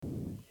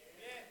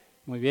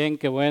Muy bien,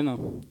 qué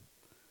bueno.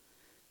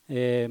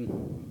 Eh,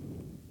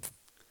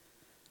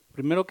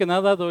 Primero que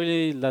nada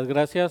doy las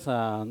gracias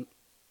a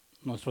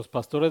nuestros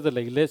pastores de la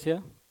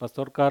iglesia,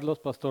 Pastor Carlos,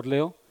 Pastor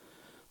Leo,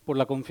 por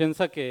la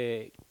confianza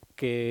que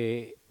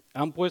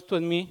han puesto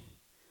en mí.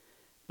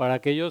 Para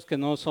aquellos que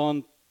no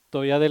son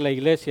todavía de la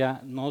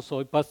iglesia, no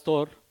soy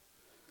pastor,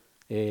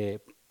 eh,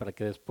 para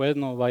que después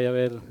no vaya a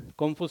haber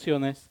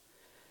confusiones.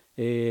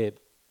 Eh,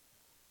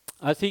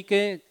 Así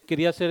que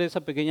quería hacer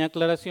esa pequeña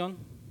aclaración.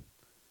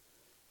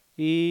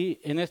 Y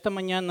en esta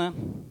mañana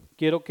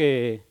quiero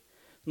que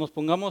nos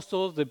pongamos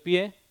todos de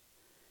pie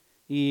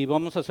y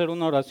vamos a hacer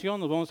una oración,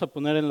 nos vamos a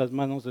poner en las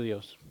manos de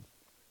Dios.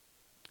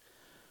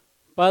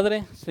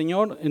 Padre,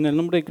 Señor, en el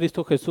nombre de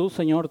Cristo Jesús,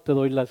 Señor, te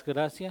doy las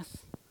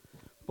gracias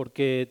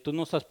porque tú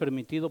nos has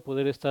permitido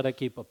poder estar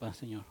aquí, papá,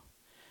 Señor.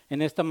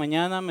 En esta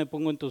mañana me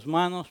pongo en tus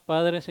manos,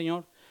 Padre,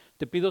 Señor.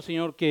 Te pido,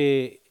 Señor,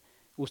 que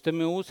usted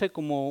me use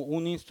como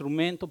un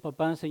instrumento,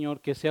 papá, Señor,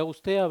 que sea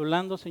usted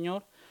hablando,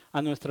 Señor,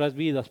 a nuestras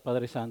vidas,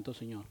 Padre Santo,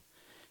 Señor.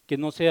 Que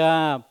no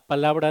sea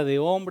palabra de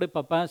hombre,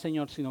 papá,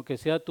 Señor, sino que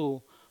sea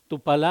tu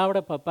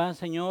palabra, papá,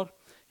 Señor,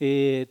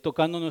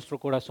 tocando nuestro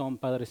corazón,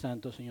 Padre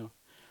Santo, Señor.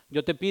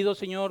 Yo te pido,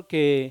 Señor,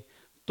 que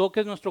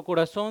toques nuestro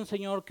corazón,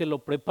 Señor, que lo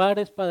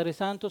prepares, Padre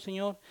Santo,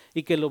 Señor,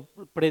 y que lo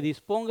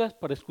predispongas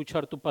para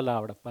escuchar tu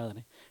palabra,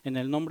 Padre. En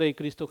el nombre de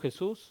Cristo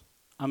Jesús,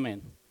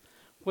 amén.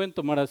 Pueden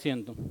tomar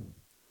asiento.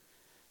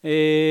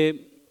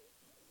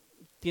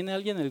 ¿Tiene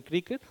alguien el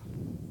clicker?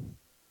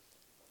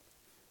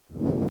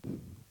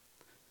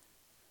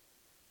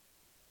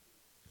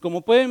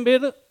 Como pueden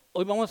ver,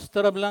 hoy vamos a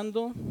estar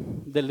hablando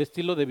del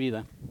estilo de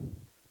vida.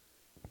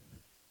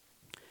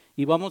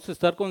 Y vamos a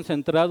estar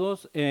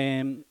concentrados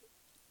en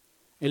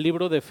el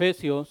libro de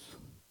Efesios.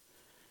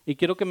 Y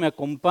quiero que me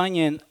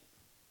acompañen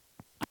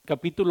al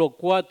capítulo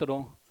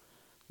 4,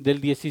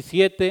 del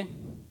 17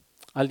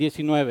 al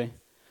 19.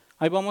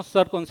 Ahí vamos a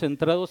estar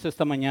concentrados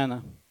esta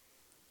mañana.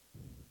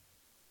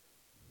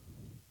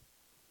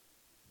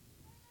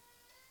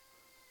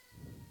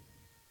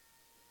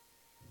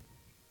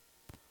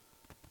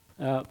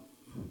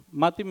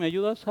 Mati, ¿me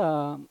ayudas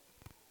a...?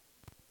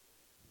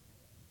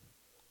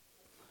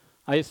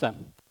 Ahí está.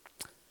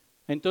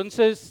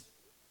 Entonces,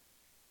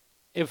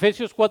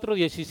 Efesios 4,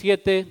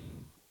 17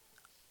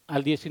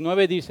 al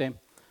 19 dice: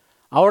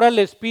 ahora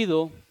les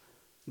pido,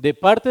 de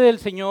parte del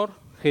Señor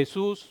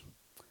Jesús,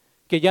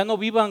 que ya no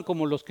vivan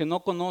como los que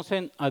no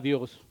conocen a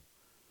Dios,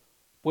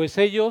 pues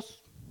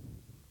ellos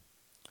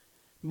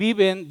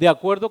viven de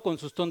acuerdo con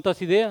sus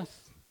tontas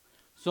ideas.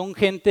 Son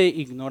gente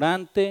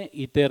ignorante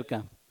y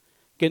terca,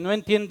 que no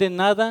entiende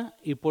nada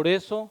y por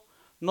eso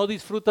no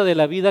disfruta de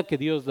la vida que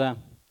Dios da.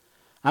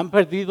 Han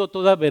perdido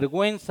toda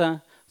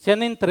vergüenza, se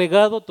han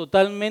entregado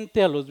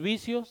totalmente a los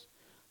vicios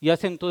y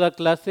hacen toda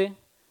clase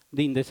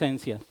de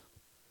indecencias.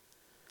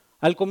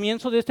 Al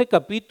comienzo de este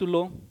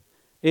capítulo,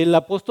 el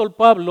apóstol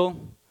Pablo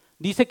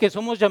dice que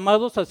somos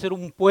llamados a ser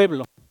un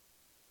pueblo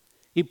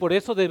y por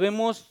eso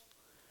debemos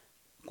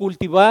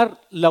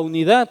cultivar la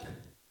unidad.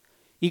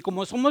 Y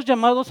como somos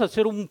llamados a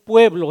ser un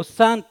pueblo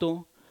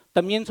santo,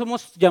 también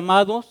somos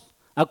llamados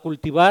a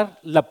cultivar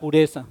la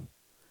pureza.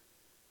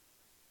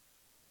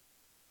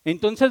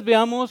 Entonces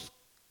veamos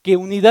que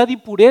unidad y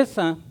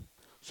pureza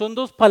son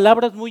dos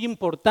palabras muy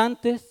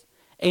importantes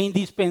e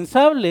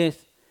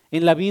indispensables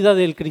en la vida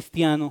del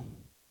cristiano.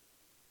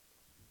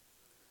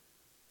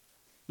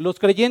 Los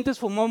creyentes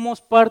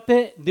formamos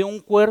parte de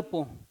un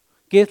cuerpo,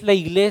 que es la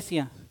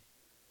iglesia,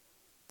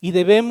 y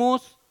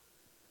debemos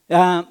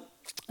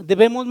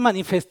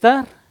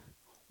manifestar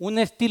un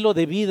estilo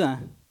de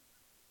vida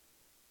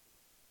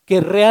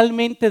que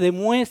realmente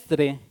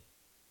demuestre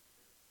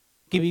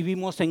que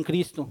vivimos en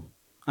Cristo.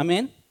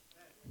 Amén.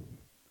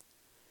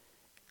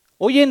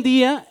 Hoy en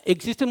día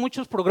existen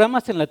muchos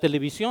programas en la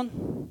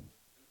televisión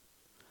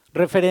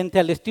referente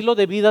al estilo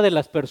de vida de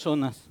las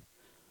personas,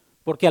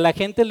 porque a la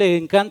gente le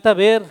encanta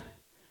ver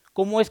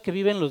cómo es que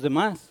viven los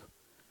demás,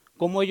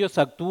 cómo ellos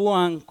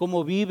actúan,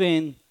 cómo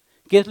viven,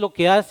 qué es lo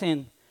que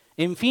hacen,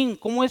 en fin,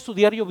 cómo es su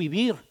diario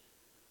vivir.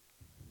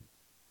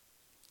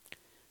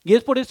 Y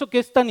es por eso que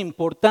es tan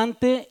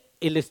importante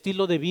el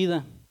estilo de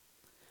vida,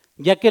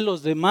 ya que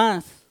los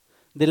demás,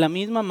 de la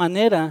misma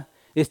manera,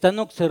 están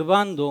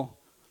observando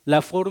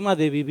la forma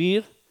de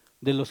vivir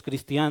de los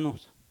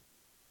cristianos.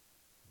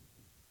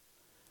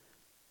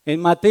 En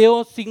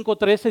Mateo 5,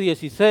 13,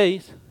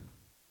 16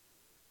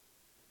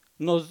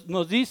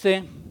 nos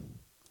dice: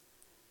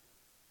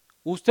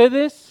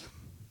 ustedes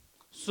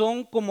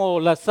son como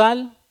la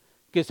sal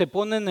que se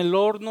pone en el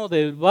horno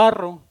del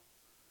barro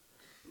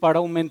para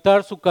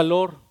aumentar su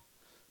calor.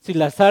 Si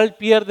la sal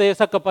pierde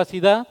esa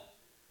capacidad,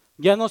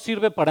 ya no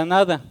sirve para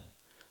nada,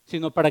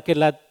 sino para que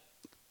la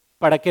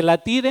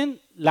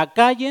tiren, la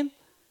callen,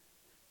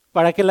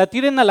 para que la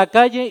tiren a la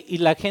calle y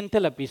la gente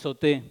la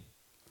pisotee.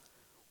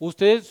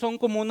 Ustedes son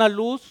como una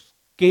luz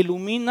que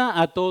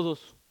ilumina a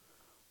todos.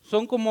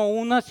 Son como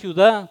una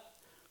ciudad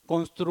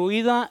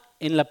construida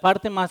en la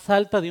parte más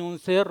alta de un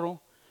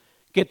cerro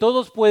que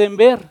todos pueden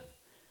ver.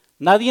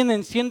 Nadie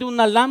enciende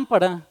una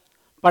lámpara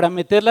para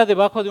meterla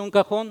debajo de un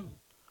cajón.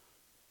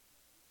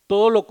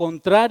 Todo lo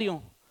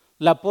contrario,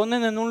 la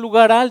ponen en un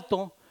lugar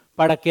alto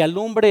para que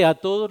alumbre a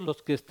todos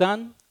los que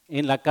están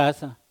en la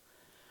casa.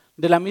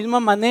 De la misma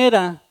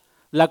manera,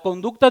 la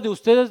conducta de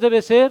ustedes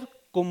debe ser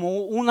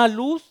como una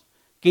luz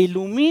que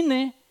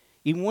ilumine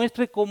y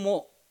muestre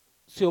cómo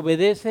se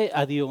obedece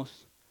a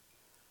Dios.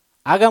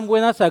 Hagan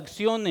buenas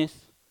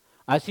acciones,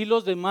 así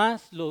los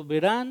demás los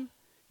verán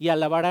y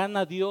alabarán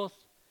a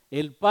Dios,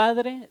 el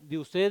Padre de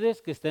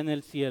ustedes que está en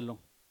el cielo.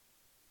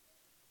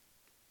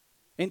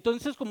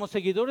 Entonces, como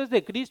seguidores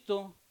de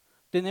Cristo,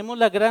 tenemos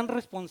la gran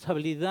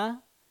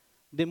responsabilidad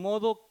de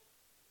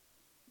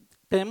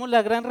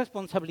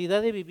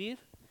vivir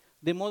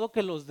de modo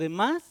que los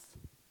demás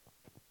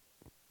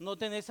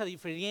noten esa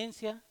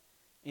diferencia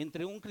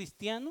entre un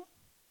cristiano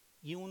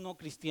y un no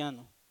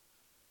cristiano.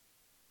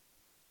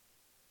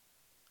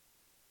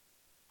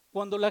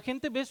 Cuando la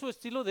gente ve su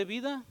estilo de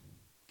vida,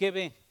 ¿qué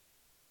ve?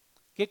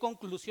 ¿Qué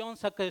conclusión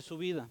saca de su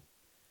vida?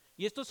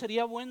 Y esto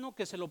sería bueno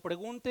que se lo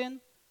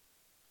pregunten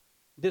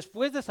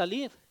después de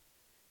salir,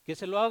 que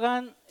se lo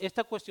hagan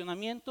este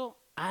cuestionamiento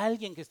a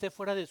alguien que esté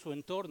fuera de su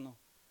entorno,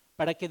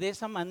 para que de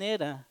esa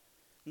manera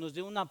nos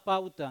dé una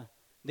pauta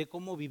de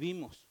cómo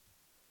vivimos.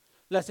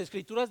 Las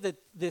Escrituras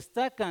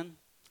destacan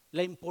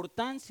la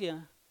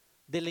importancia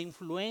de la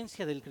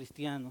influencia del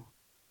cristiano.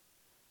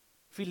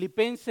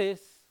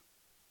 Filipenses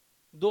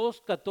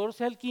 2,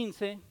 14 al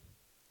 15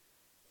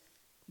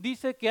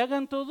 dice que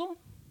hagan todo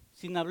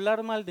sin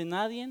hablar mal de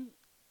nadie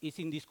y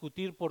sin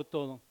discutir por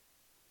todo,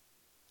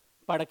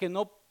 para que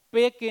no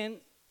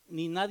pequen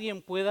ni nadie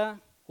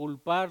pueda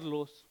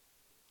culparlos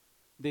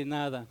de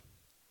nada.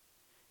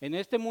 En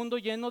este mundo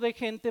lleno de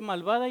gente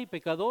malvada y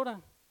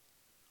pecadora,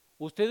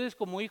 ustedes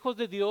como hijos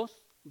de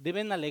Dios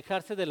deben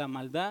alejarse de la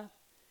maldad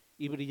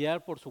y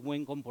brillar por su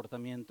buen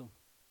comportamiento.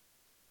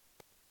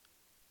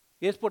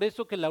 Es por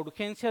eso que la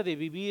urgencia de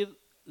vivir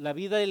la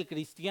vida del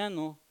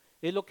cristiano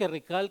es lo que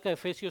recalca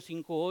Efesios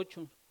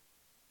 5:8.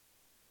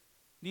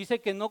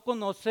 Dice que no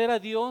conocer a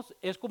Dios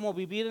es como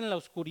vivir en la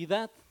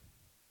oscuridad.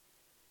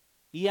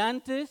 Y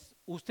antes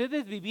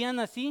ustedes vivían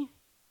así,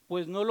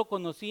 pues no lo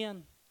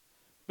conocían,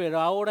 pero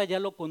ahora ya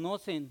lo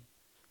conocen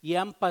y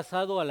han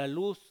pasado a la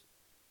luz.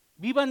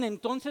 Vivan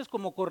entonces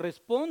como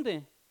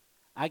corresponde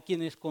a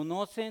quienes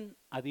conocen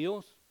a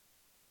Dios.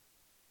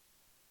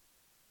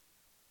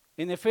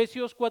 En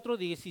Efesios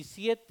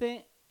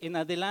 4:17 en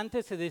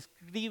adelante se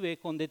describe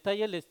con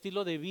detalle el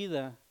estilo de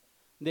vida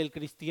del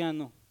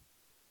cristiano.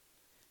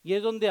 Y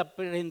es donde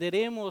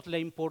aprenderemos la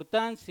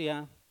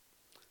importancia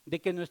de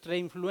que nuestra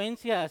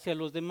influencia hacia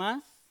los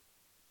demás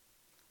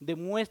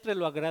demuestre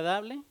lo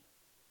agradable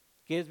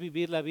que es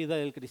vivir la vida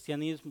del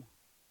cristianismo.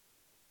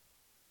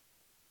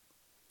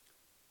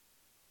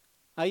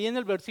 Ahí en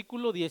el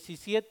versículo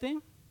 17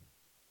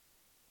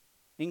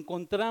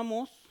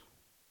 encontramos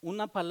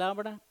una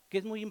palabra que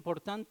es muy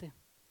importante.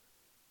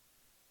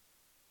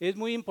 Es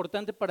muy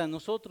importante para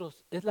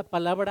nosotros, es la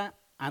palabra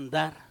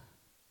andar,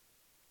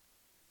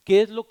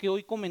 que es lo que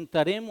hoy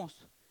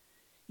comentaremos,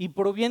 y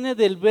proviene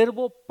del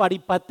verbo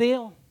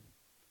paripateo,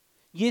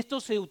 y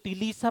esto se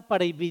utiliza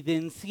para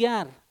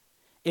evidenciar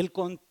el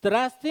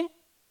contraste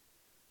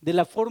de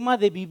la forma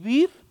de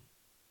vivir,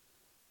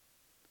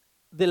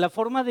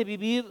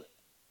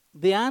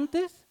 de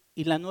antes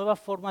y la nueva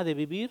forma de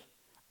vivir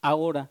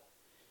ahora.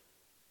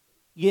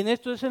 Y en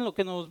esto es en lo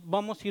que nos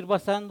vamos a ir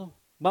basando.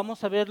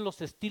 Vamos a ver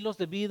los estilos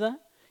de vida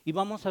y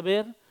vamos a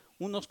ver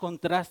unos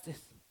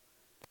contrastes.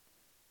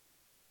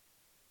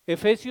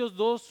 Efesios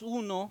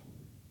 2:1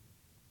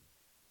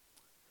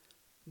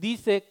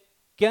 dice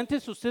que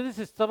antes ustedes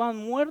estaban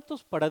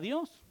muertos para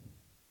Dios,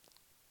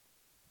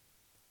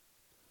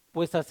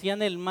 pues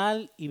hacían el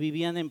mal y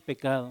vivían en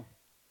pecado.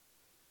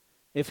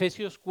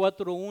 Efesios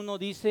 4:1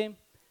 dice,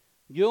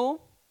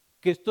 yo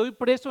que estoy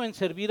preso en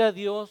servir a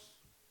Dios,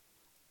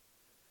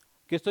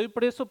 que estoy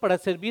preso para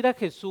servir a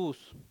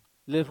Jesús,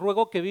 les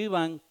ruego que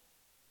vivan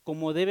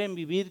como deben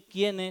vivir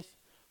quienes,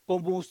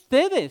 como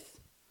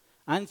ustedes,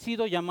 han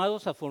sido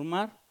llamados a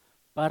formar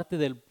parte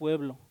del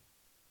pueblo.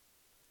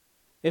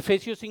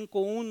 Efesios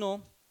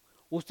 5:1,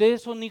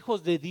 ustedes son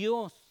hijos de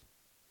Dios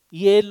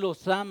y Él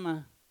los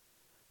ama.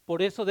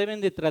 Por eso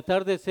deben de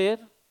tratar de ser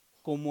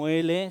como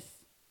Él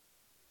es.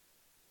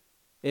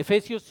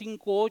 Efesios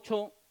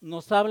 5:8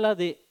 nos habla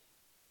de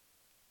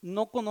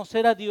no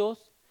conocer a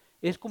Dios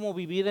es como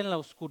vivir en la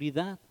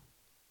oscuridad.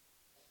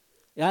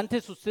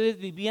 Antes ustedes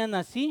vivían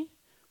así,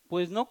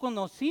 pues no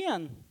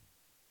conocían,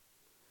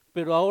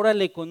 pero ahora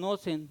le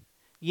conocen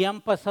y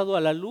han pasado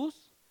a la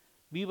luz,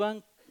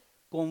 vivan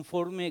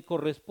conforme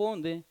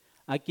corresponde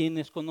a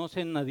quienes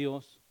conocen a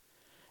Dios.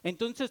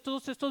 Entonces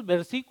todos estos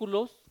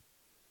versículos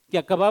que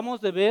acabamos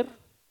de ver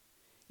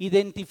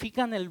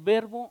identifican el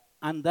verbo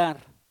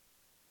andar,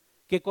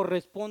 que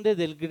corresponde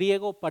del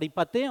griego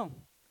paripateo,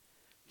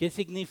 que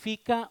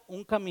significa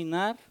un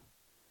caminar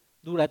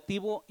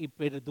durativo y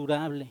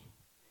perdurable,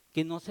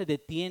 que no se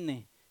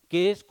detiene,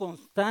 que es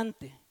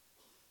constante.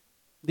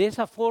 De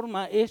esa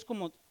forma es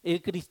como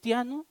el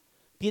cristiano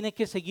tiene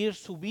que seguir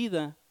su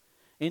vida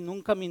en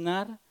un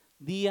caminar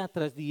día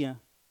tras día.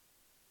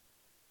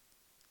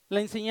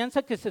 La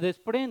enseñanza que se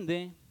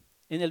desprende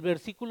en el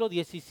versículo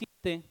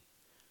 17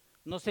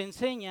 nos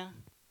enseña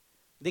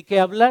de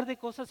que hablar de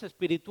cosas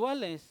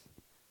espirituales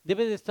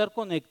debe de estar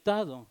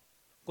conectado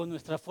con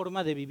nuestra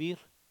forma de vivir.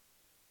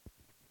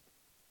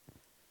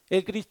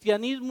 El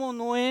cristianismo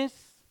no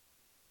es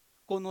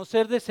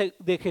conocer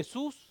de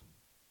Jesús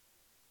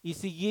y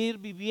seguir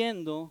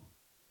viviendo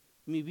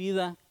mi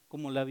vida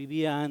como la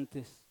vivía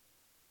antes.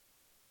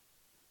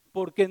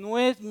 Porque no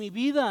es mi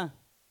vida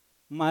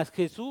más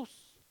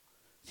Jesús,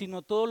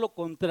 sino todo lo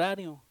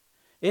contrario.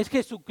 Es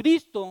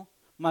Jesucristo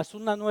más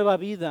una nueva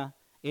vida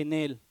en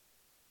Él.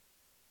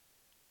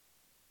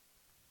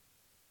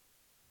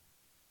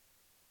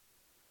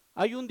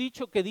 Hay un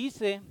dicho que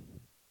dice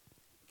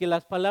que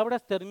las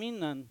palabras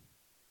terminan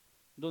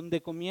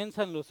donde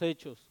comienzan los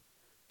hechos.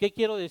 ¿Qué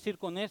quiero decir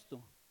con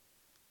esto?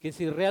 Que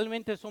si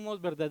realmente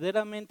somos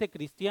verdaderamente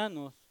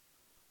cristianos,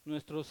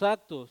 nuestros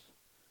actos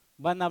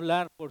van a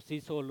hablar por sí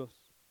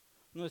solos.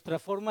 Nuestra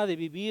forma de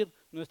vivir,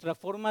 nuestra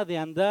forma de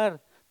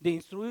andar, de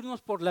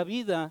instruirnos por la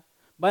vida,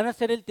 van a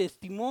ser el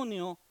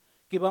testimonio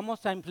que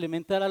vamos a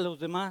implementar a los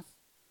demás.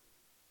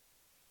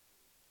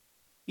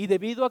 Y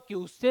debido a que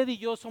usted y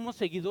yo somos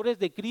seguidores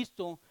de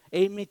Cristo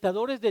e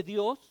imitadores de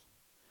Dios,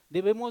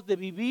 debemos de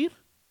vivir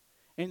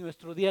en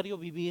nuestro diario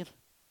vivir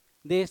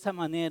de esa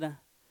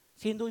manera,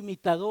 siendo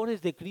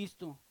imitadores de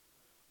Cristo,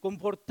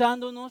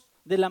 comportándonos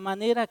de la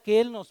manera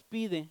que Él nos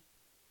pide.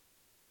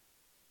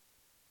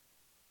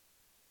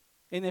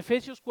 En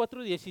Efesios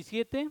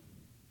 4:17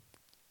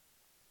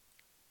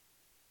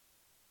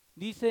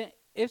 dice,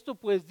 esto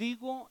pues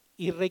digo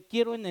y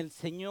requiero en el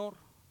Señor,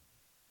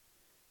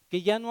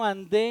 que ya no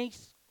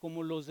andéis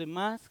como los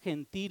demás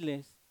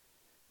gentiles,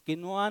 que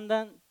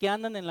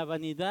andan en la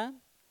vanidad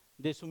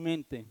de su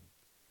mente.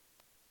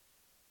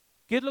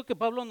 ¿Qué es lo que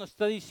Pablo nos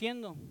está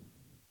diciendo?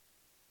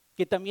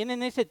 Que también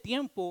en ese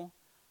tiempo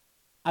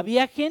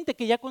había gente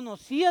que ya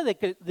conocía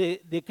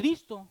de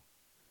Cristo,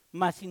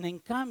 mas sin en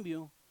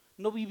cambio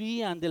no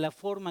vivían de la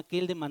forma que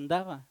Él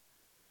demandaba,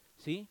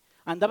 ¿sí?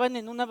 Andaban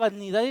en una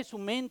vanidad de su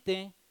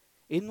mente,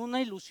 en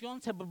una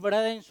ilusión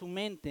sembrada en su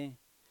mente,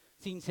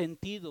 sin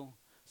sentido,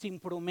 sin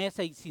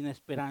promesa y sin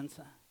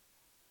esperanza.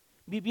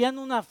 Vivían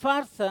una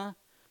farsa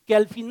que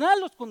al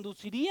final los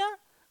conduciría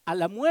a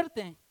la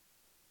muerte.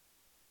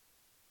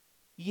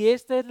 Y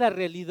esta es la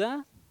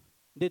realidad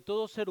de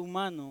todo ser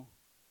humano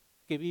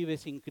que vive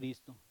sin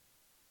Cristo.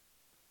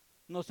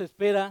 Nos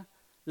espera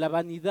la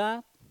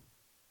vanidad,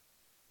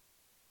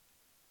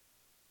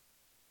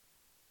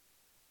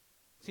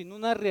 sin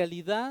una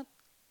realidad,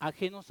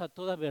 ajenos a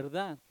toda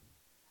verdad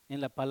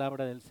en la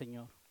palabra del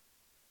Señor.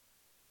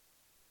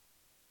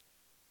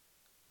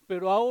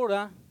 Pero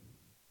ahora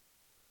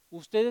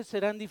ustedes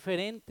serán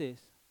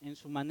diferentes en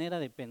su manera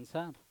de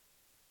pensar.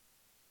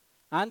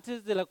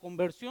 Antes de la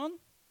conversión,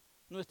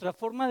 nuestra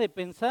forma de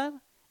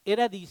pensar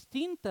era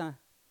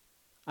distinta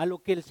a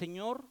lo que el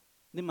Señor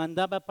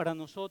demandaba para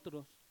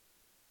nosotros.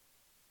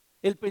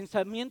 El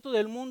pensamiento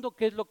del mundo,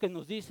 ¿qué es lo que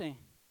nos dice?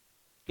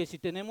 Que si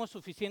tenemos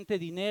suficiente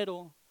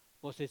dinero,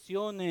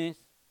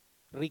 posesiones,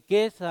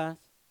 riquezas,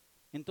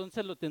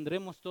 entonces lo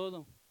tendremos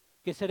todo,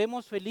 que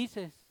seremos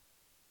felices.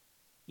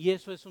 Y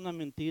eso es una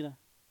mentira.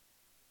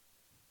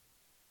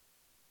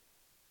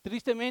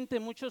 Tristemente,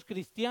 muchos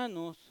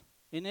cristianos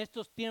en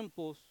estos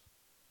tiempos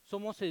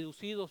somos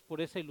seducidos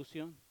por esa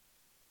ilusión.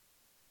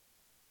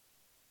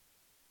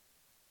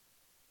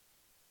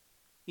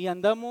 Y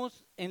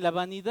andamos en la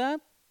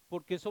vanidad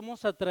porque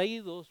somos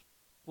atraídos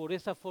por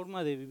esa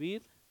forma de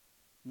vivir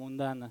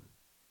mundana,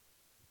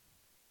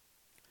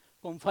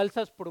 con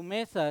falsas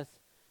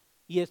promesas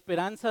y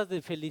esperanzas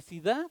de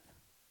felicidad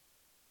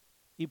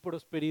y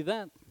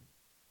prosperidad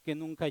que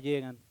nunca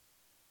llegan.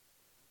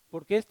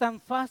 Porque es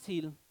tan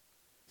fácil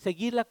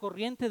seguir la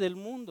corriente del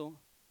mundo,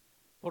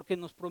 porque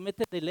nos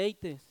promete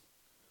deleites,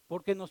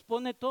 porque nos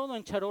pone todo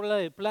en charola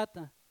de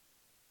plata,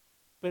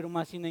 pero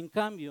más sin en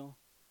cambio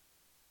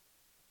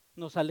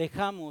nos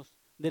alejamos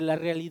de la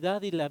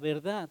realidad y la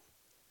verdad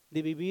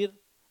de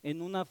vivir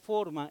en una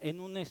forma, en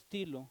un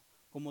estilo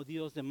como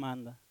Dios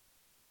demanda.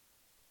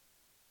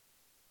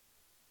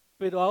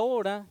 Pero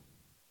ahora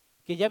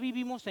que ya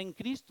vivimos en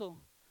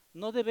Cristo,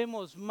 no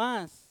debemos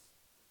más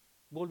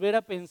volver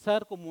a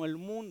pensar como el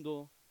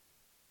mundo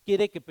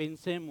quiere que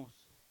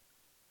pensemos,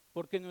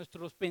 porque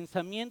nuestros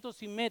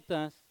pensamientos y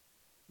metas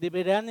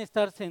deberán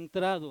estar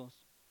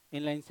centrados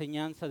en la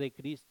enseñanza de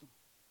Cristo.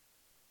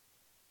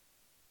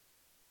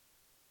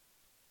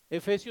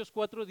 Efesios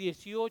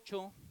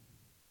 4:18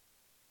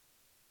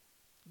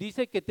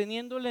 dice que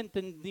teniendo el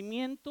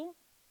entendimiento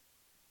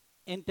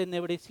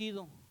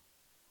entenebrecido,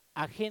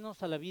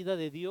 ajenos a la vida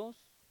de Dios,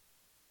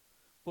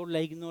 por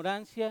la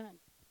ignorancia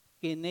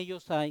que en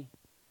ellos hay,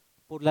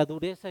 por la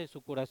dureza de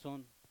su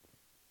corazón.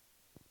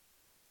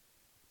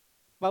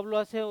 Pablo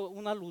hace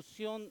una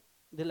alusión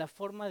de la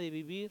forma de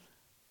vivir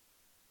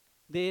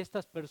de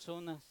estas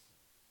personas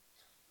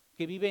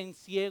que viven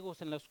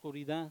ciegos en la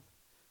oscuridad,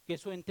 que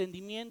su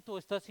entendimiento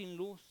está sin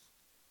luz.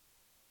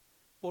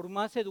 Por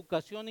más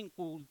educación y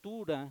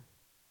cultura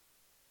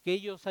que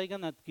ellos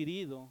hayan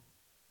adquirido,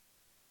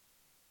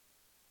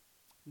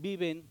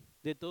 viven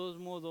de todos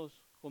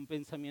modos con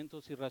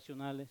pensamientos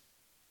irracionales.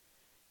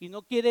 Y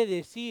no quiere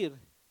decir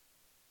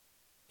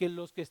que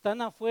los que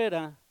están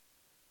afuera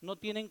no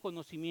tienen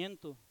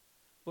conocimiento,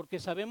 porque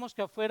sabemos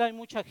que afuera hay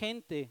mucha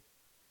gente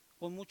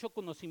con mucho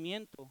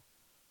conocimiento,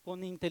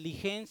 con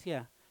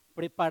inteligencia,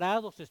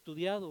 preparados,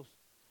 estudiados,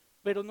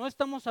 pero no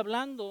estamos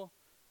hablando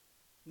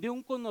de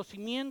un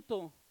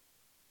conocimiento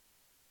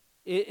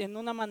en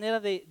una manera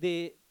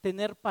de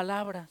tener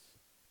palabras,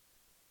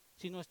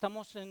 sino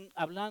estamos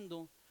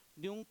hablando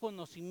de un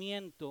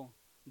conocimiento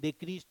de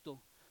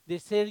Cristo, de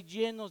ser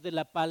llenos de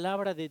la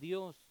palabra de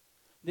Dios,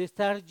 de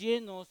estar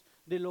llenos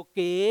de lo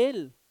que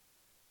Él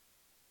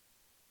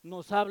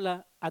nos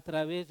habla a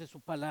través de su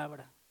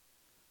palabra.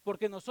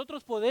 Porque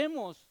nosotros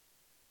podemos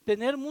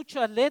tener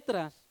muchas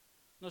letras,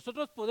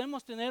 nosotros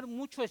podemos tener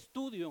mucho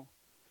estudio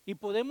y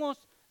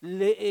podemos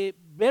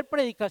ver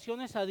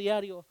predicaciones a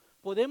diario,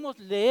 podemos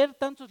leer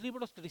tantos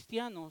libros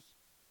cristianos,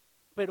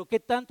 pero ¿qué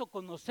tanto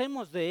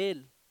conocemos de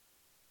Él?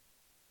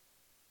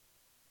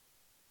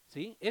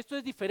 ¿Sí? Esto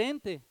es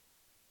diferente.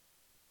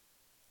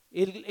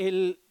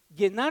 El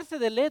llenarse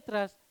de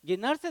letras,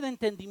 llenarse de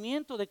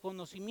entendimiento, de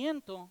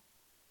conocimiento,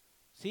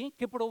 ¿sí?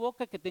 ¿Qué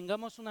provoca? Que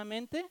tengamos una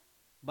mente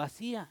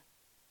vacía,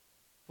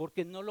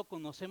 porque no lo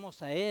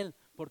conocemos a Él,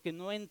 porque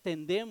no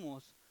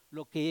entendemos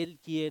lo que Él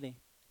quiere.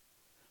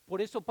 Por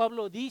eso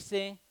Pablo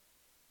dice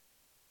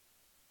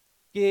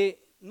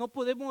que no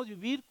podemos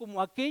vivir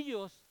como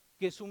aquellos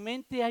que su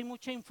mente hay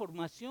mucha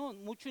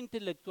información, mucho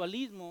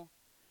intelectualismo,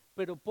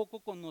 pero poco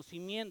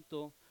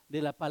conocimiento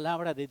de la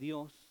palabra de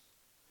Dios.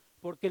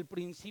 Porque el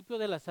principio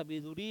de la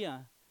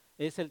sabiduría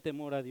es el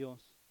temor a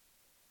Dios.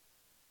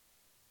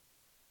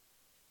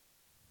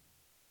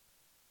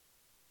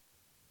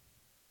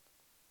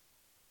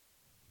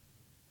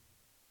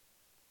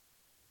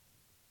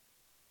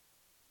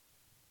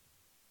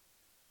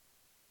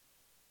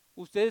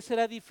 Usted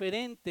será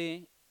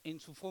diferente en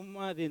su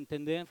forma de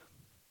entender.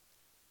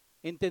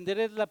 Entender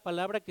es la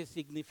palabra que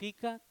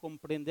significa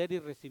comprender y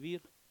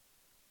recibir.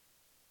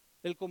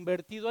 El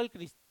convertido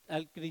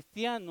al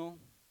cristiano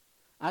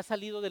ha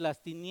salido de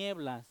las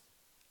tinieblas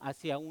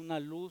hacia una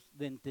luz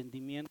de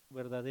entendimiento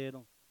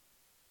verdadero.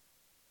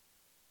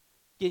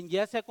 Quien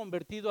ya se ha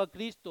convertido a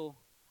Cristo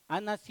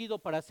ha nacido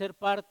para ser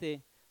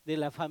parte de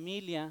la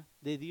familia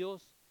de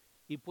Dios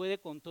y puede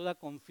con toda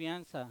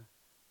confianza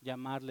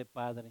llamarle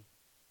Padre.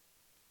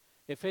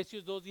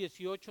 Efesios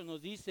 2:18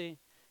 nos dice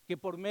que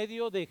por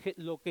medio de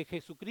lo que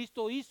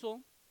Jesucristo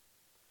hizo,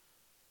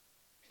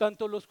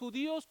 tanto los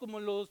judíos como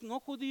los no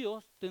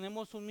judíos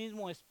tenemos un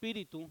mismo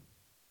espíritu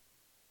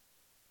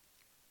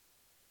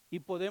y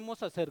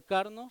podemos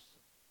acercarnos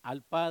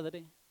al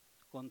Padre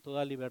con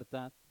toda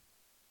libertad.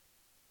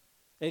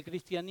 El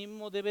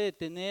cristianismo debe de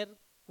tener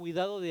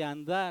cuidado de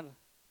andar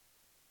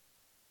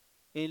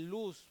en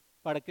luz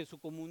para que su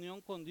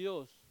comunión con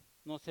Dios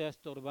no sea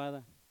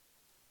estorbada.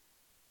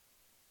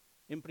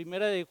 En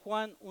 1 de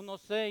Juan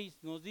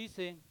 1:6 nos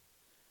dice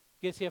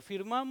que si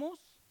afirmamos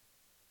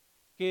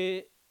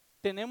que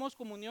tenemos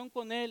comunión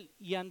con Él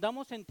y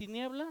andamos en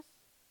tinieblas,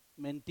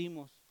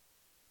 mentimos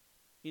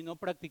y no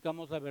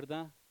practicamos la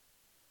verdad.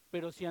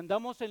 Pero si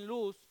andamos en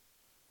luz,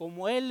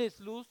 como Él es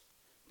luz,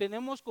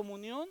 tenemos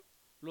comunión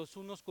los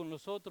unos con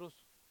los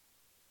otros.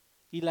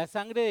 Y la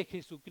sangre de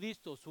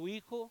Jesucristo, su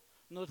Hijo,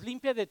 nos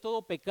limpia de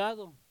todo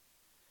pecado.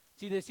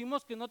 Si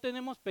decimos que no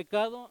tenemos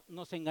pecado,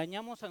 nos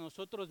engañamos a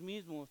nosotros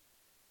mismos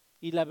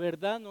y la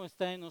verdad no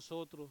está en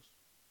nosotros.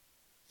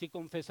 Si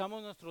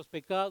confesamos nuestros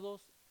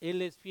pecados,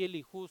 Él es fiel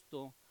y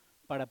justo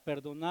para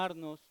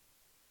perdonarnos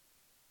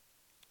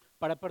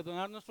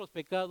nuestros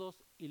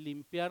pecados y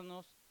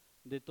limpiarnos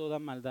de toda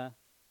maldad.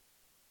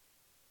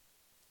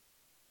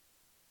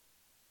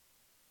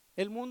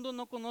 El mundo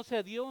no conoce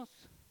a Dios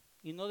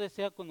y no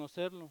desea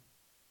conocerlo.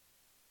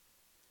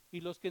 Y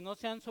los que no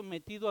se han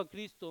sometido a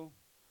Cristo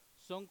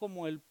son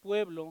como el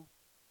pueblo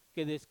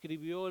que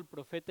describió el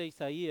profeta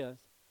Isaías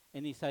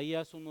en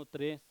Isaías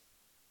 1:3.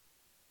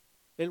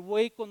 El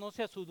buey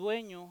conoce a su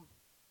dueño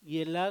y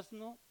el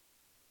asno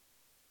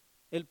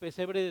el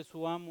pesebre de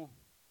su amo,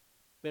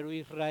 pero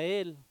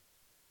Israel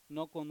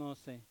no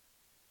conoce,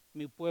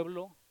 mi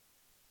pueblo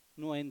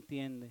no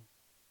entiende.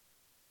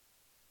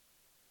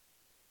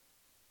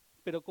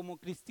 Pero como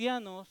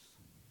cristianos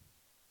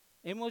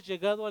hemos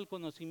llegado al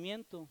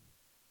conocimiento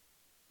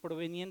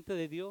proveniente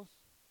de Dios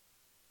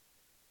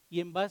y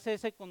en base a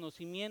ese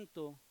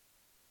conocimiento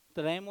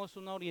traemos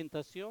una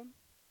orientación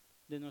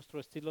de nuestro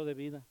estilo de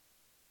vida.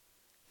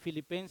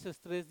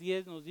 Filipenses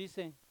 3:10 nos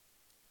dice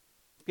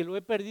que lo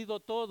he perdido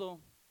todo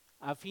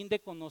a fin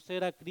de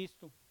conocer a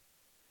Cristo,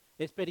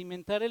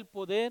 experimentar el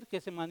poder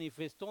que se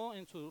manifestó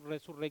en su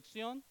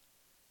resurrección,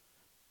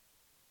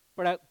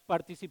 para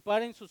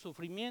participar en su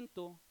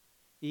sufrimiento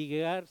y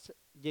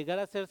llegar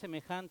a ser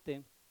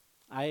semejante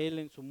a Él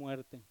en su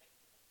muerte.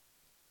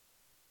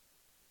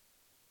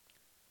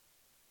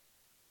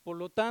 Por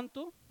lo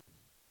tanto,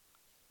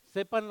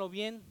 sépanlo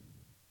bien,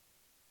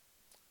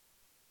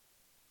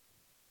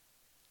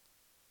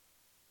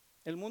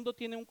 El mundo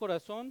tiene un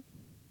corazón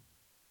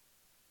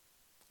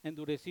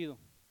endurecido,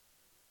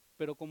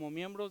 pero como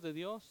miembros de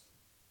Dios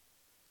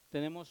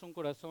tenemos un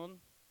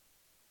corazón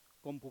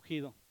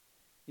compungido.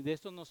 Y de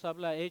esto nos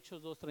habla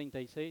Hechos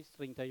 2:36,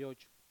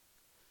 38.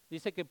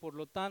 Dice que por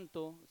lo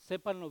tanto,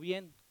 sépanlo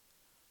bien,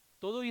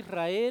 todo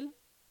Israel,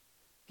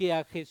 que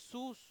a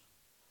Jesús,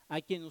 a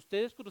quien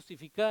ustedes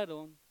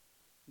crucificaron,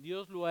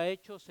 Dios lo ha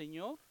hecho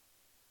Señor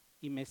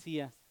y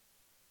Mesías.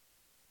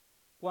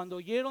 Cuando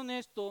oyeron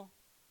esto,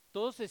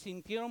 todos se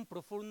sintieron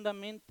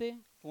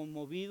profundamente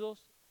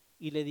conmovidos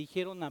y le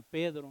dijeron a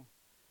Pedro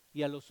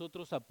y a los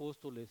otros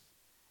apóstoles: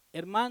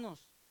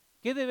 hermanos,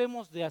 ¿qué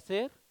debemos de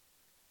hacer?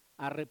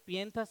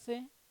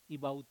 Arrepiéntase y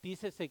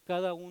bautícese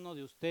cada uno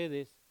de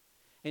ustedes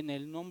en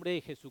el nombre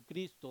de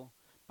Jesucristo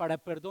para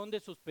perdón de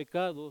sus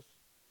pecados.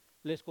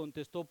 Les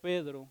contestó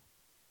Pedro,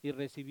 y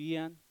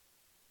recibían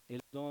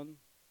el don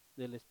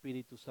del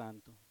Espíritu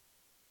Santo.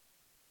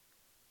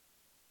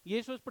 Y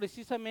eso es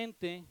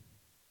precisamente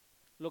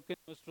lo que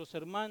nuestros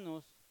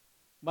hermanos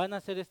van a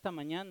hacer esta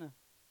mañana.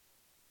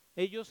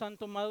 Ellos han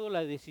tomado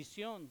la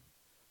decisión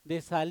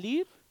de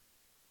salir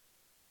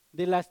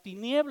de las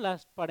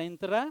tinieblas para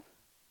entrar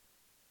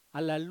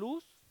a la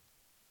luz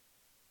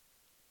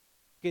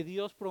que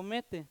Dios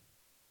promete.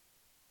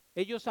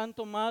 Ellos han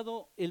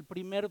tomado el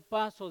primer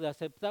paso de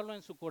aceptarlo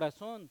en su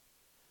corazón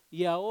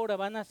y ahora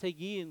van a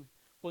seguir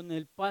con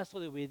el paso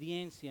de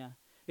obediencia.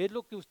 Es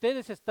lo que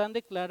ustedes están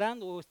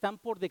declarando o están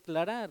por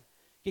declarar,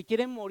 que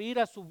quieren morir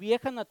a su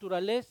vieja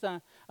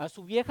naturaleza, a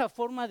su vieja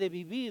forma de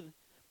vivir,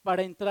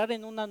 para entrar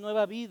en una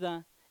nueva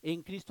vida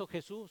en Cristo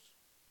Jesús.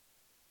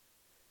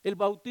 El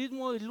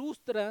bautismo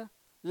ilustra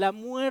la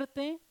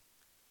muerte,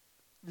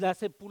 la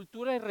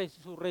sepultura y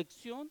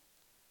resurrección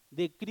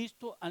de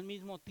Cristo al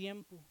mismo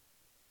tiempo.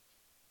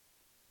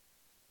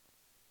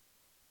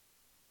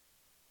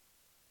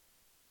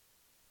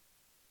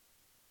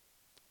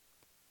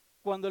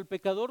 Cuando el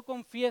pecador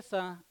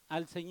confiesa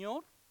al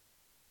Señor,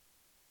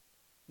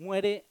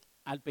 muere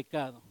al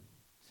pecado,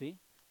 ¿sí?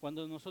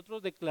 Cuando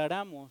nosotros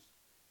declaramos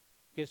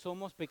que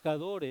somos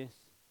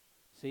pecadores,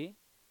 ¿sí?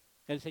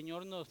 El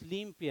Señor nos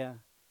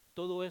limpia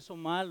todo eso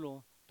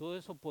malo, todo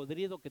eso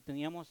podrido que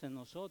teníamos en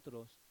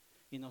nosotros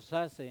y nos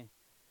hace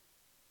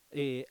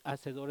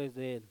hacedores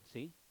de Él,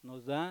 ¿sí?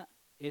 Nos da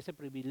ese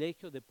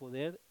privilegio de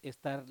poder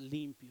estar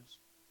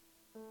limpios.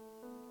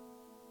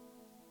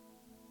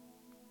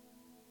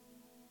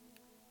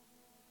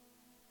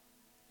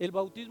 El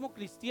bautismo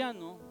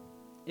cristiano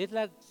es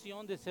la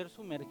acción de ser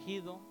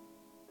sumergido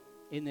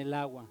en el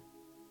agua.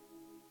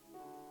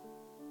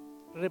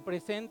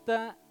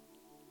 Representa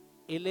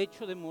el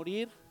hecho de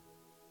morir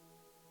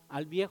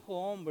al viejo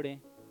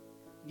hombre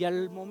y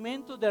al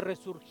momento de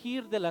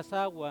resurgir de las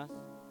aguas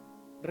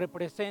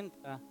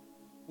representa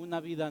una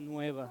vida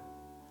nueva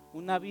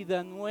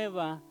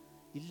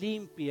y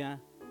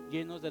limpia,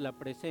 llenos de la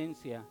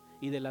presencia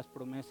y de las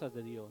promesas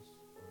de Dios.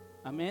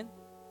 Amén.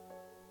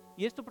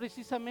 Y esto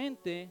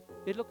precisamente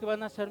es lo que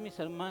van a hacer mis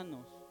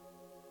hermanos.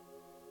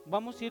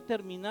 Vamos a ir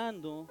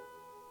terminando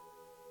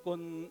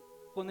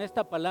con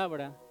esta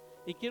palabra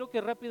y quiero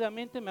que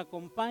rápidamente me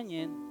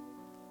acompañen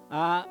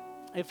a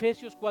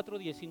Efesios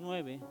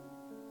 4:19.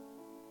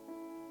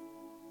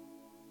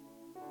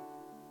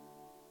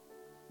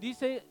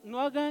 Dice,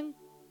 no hagan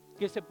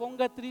que se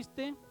ponga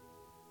triste,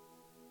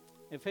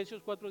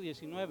 Efesios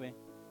 4:19,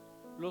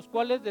 los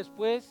cuales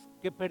después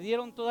que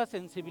perdieron toda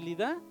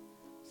sensibilidad,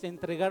 se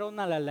entregaron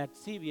a la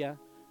lascivia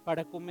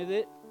para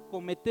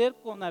cometer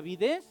con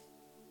avidez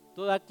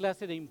toda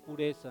clase de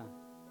impureza.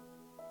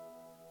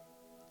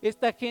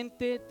 Esta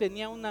gente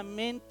tenía una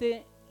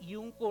mente y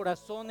un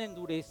corazón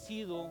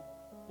endurecido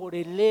por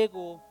el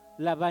ego,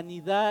 la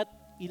vanidad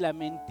y la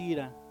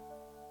mentira.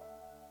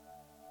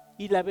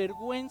 Y la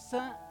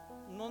vergüenza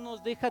no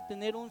nos deja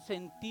tener un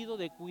sentido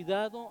de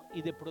cuidado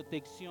y de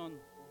protección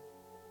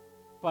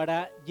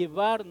para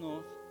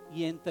llevarnos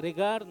y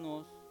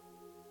entregarnos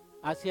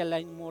hacia la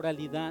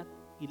inmoralidad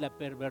y la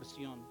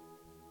perversión.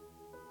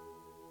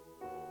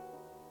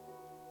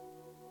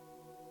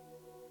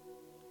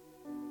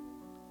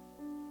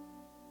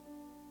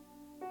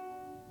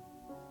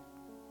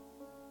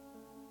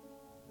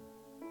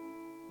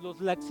 Los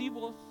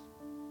laxivos,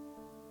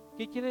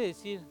 ¿qué quiere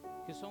decir?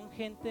 Que son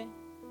gente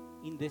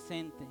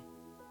indecente,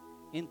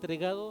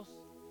 entregados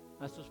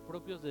a sus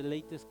propios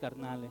deleites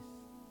carnales.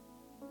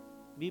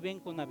 Viven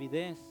con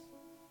avidez,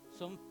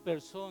 son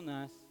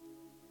personas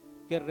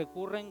que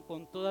recurren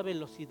con toda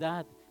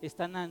velocidad,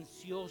 están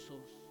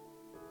ansiosos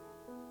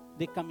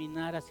de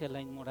caminar hacia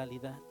la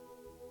inmoralidad.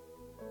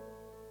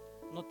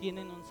 No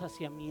tienen un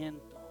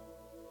saciamiento,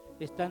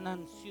 están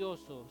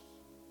ansiosos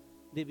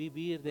de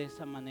vivir de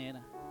esa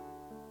manera.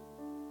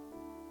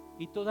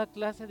 Y toda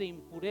clase de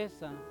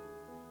impureza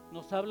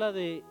nos habla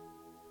de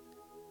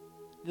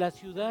la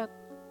ciudad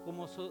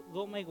como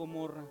Sodoma y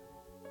Gomorra,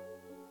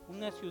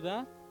 una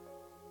ciudad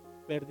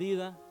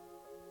perdida,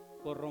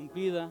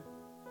 corrompida,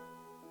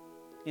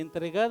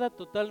 entregada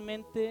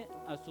totalmente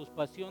a sus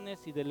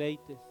pasiones y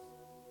deleites,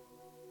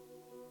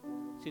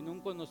 sin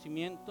un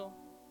conocimiento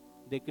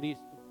de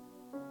Cristo.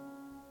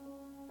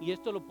 Y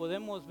esto lo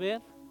podemos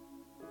ver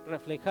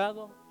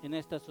reflejado en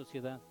esta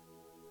sociedad,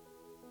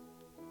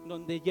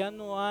 donde ya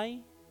no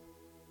hay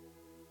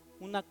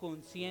una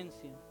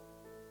conciencia,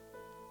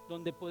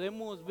 donde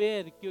podemos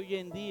ver que hoy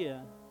en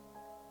día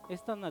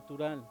es tan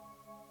natural,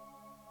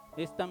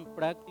 es tan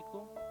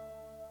práctico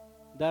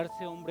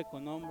darse hombre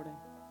con hombre,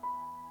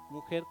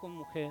 mujer con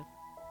mujer.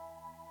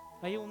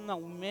 Hay un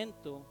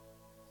aumento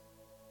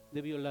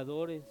de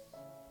violadores,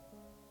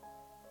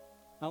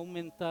 ha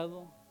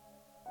aumentado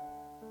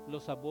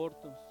los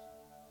abortos,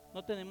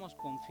 no tenemos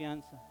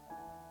confianza,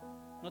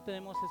 no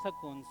tenemos esa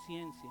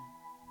conciencia.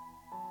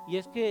 Y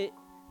es que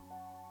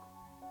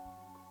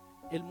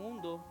el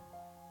mundo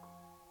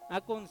ha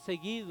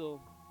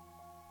conseguido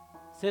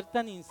ser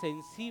tan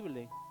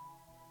insensible,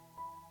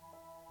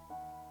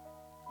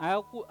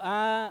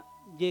 ha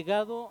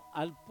llegado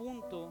al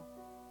punto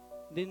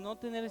de no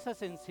tener esa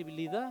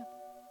sensibilidad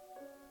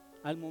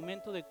al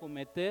momento de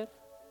cometer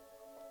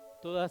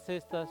todas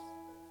estas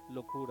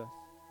locuras,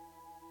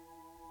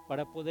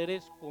 para poder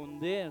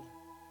esconder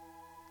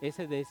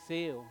ese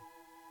deseo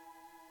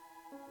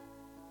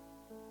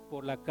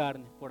por la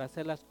carne, por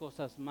hacer las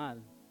cosas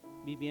mal,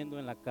 viviendo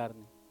en la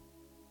carne.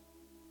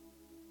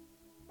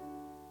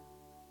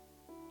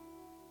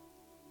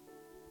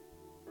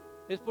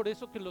 Es por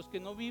eso que los que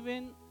no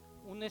viven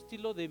un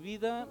estilo de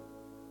vida,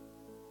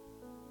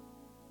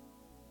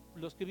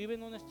 los que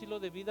viven un estilo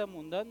de vida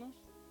mundanos,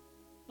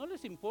 no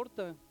les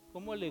importa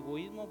cómo el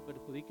egoísmo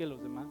perjudique a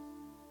los demás.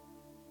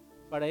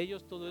 Para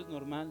ellos todo es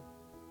normal.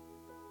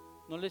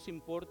 No les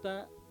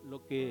importa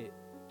lo que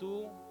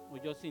tú o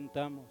yo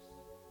sintamos.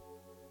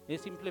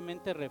 Es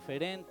simplemente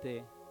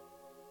referente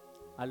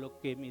a lo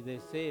que mi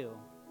deseo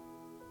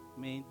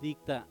me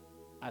dicta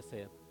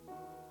hacer.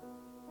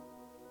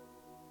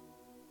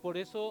 Por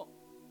eso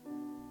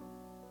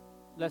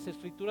las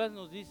Escrituras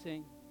nos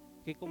dicen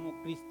que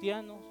como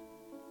cristianos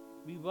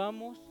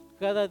vivamos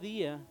cada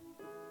día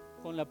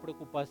con la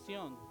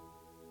preocupación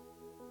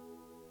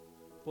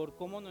por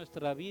cómo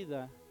nuestra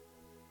vida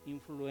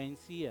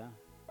influencia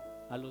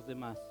a los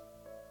demás.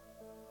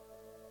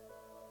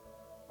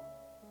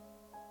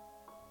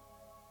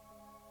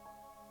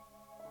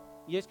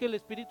 Y es que el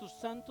Espíritu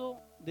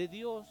Santo de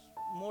Dios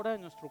mora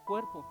en nuestro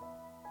cuerpo.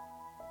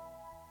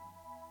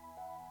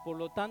 Por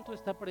lo tanto,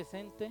 está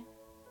presente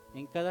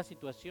en cada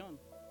situación,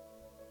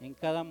 en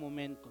cada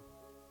momento.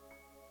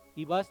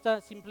 Y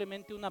basta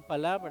simplemente una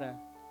palabra,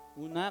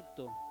 un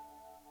acto,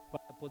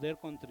 para poder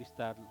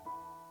contristarlo.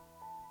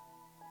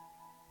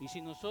 Y si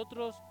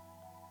nosotros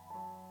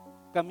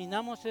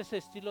caminamos ese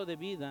estilo de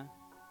vida,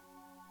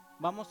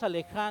 vamos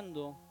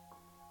alejando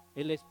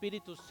el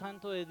Espíritu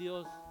Santo de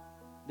Dios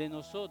de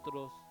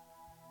nosotros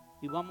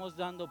y vamos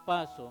dando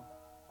paso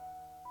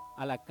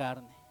a la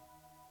carne.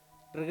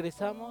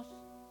 Regresamos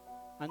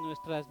a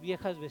nuestras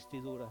viejas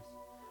vestiduras,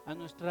 a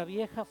nuestra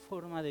vieja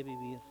forma de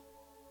vivir.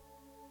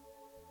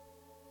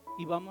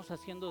 Y vamos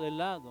haciendo de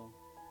lado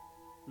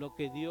lo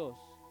que Dios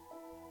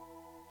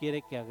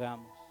quiere que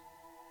hagamos.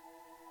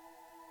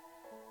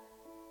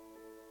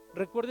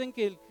 Recuerden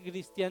que el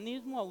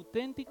cristianismo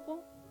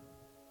auténtico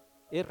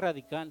es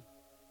radical,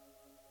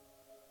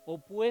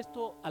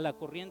 opuesto a la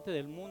corriente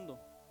del mundo.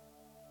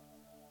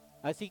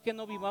 Así que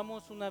no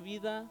vivamos una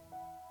vida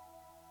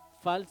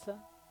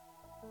falsa,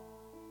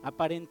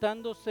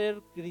 aparentando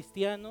ser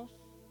cristianos,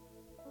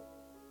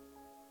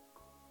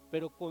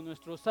 pero con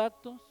nuestros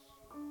actos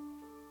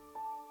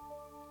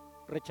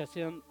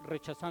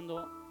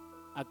rechazando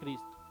a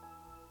Cristo.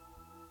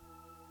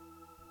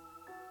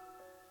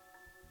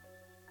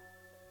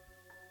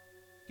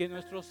 Que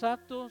nuestros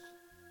actos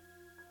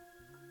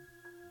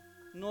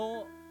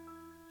no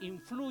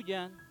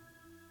influyan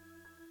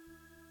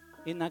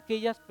en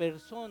aquellas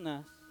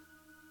personas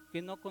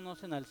que no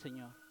conocen al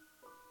Señor.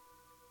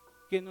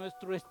 Que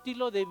nuestro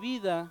estilo de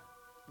vida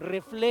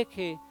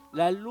refleje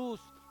la luz,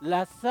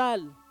 la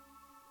sal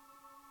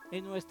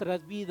en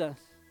nuestras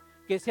vidas.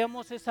 Que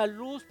seamos esa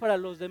luz para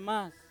los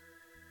demás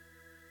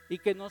y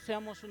que no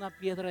seamos una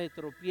piedra de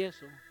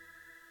tropiezo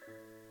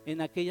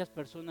en aquellas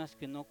personas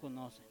que no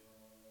conocen.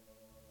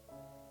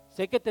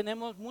 Sé que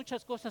tenemos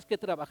muchas cosas que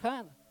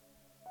trabajar,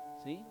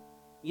 ¿sí?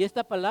 Y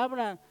esta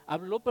palabra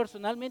habló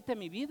personalmente a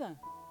mi vida,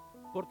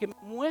 porque me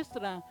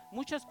muestra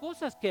muchas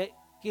cosas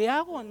que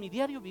hago en mi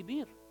diario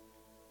vivir,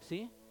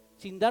 ¿sí?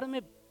 Sin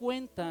darme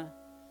cuenta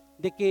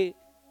de que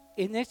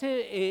en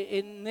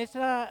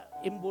esa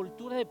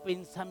envoltura de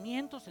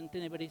pensamientos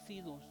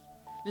entenebrecidos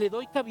le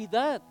doy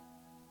cavidad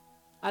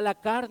a la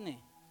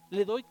carne,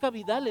 le doy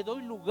cavidad, le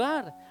doy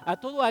lugar a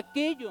todo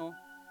aquello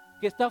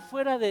que está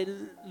fuera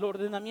del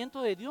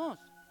ordenamiento de Dios.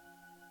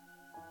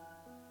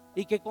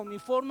 Y que con mi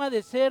forma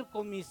de ser,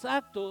 con mis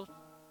actos,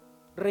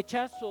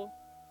 rechazo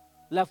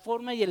la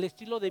forma y el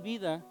estilo de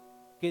vida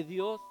que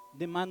Dios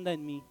demanda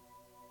en mí.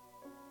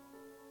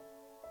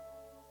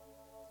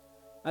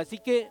 Así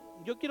que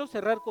yo quiero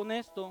cerrar con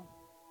esto,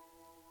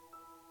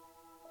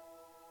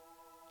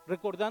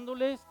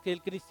 recordándoles que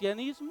el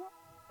cristianismo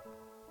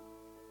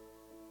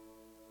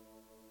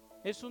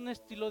es un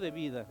estilo de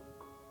vida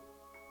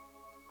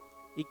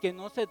y que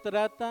no se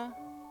trata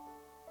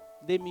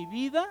de mi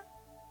vida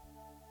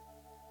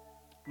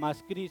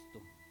más Cristo.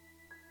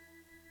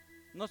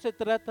 No se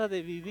trata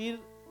de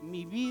vivir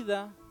mi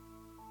vida,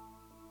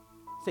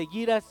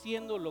 seguir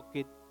haciendo lo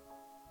que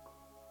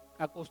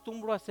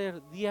acostumbro a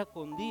hacer día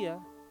con día,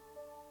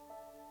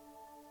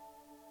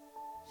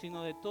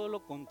 sino de todo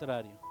lo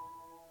contrario.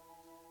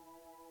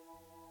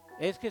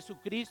 Es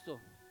Jesucristo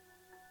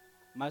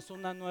más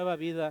una nueva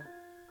vida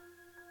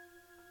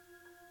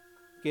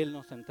que Él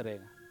nos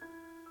entrega.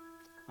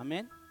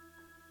 Amén.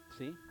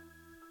 ¿Sí?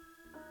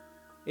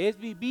 Es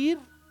vivir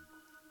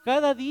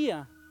cada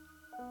día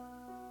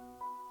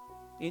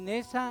en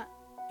esa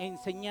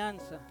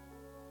enseñanza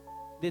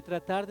de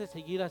tratar de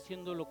seguir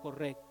haciendo lo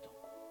correcto,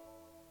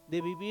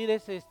 de vivir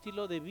ese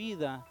estilo de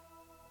vida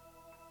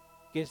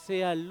que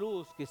sea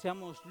luz, que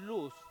seamos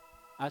luz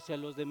hacia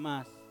los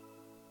demás,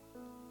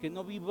 que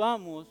no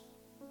vivamos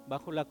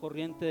bajo la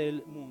corriente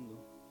del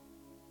mundo.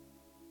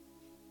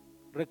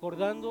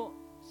 Recordando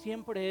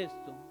siempre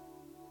esto,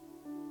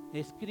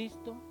 es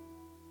Cristo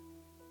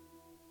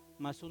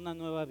más una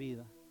nueva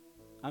vida.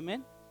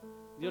 Amén.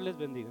 Dios les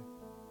bendiga.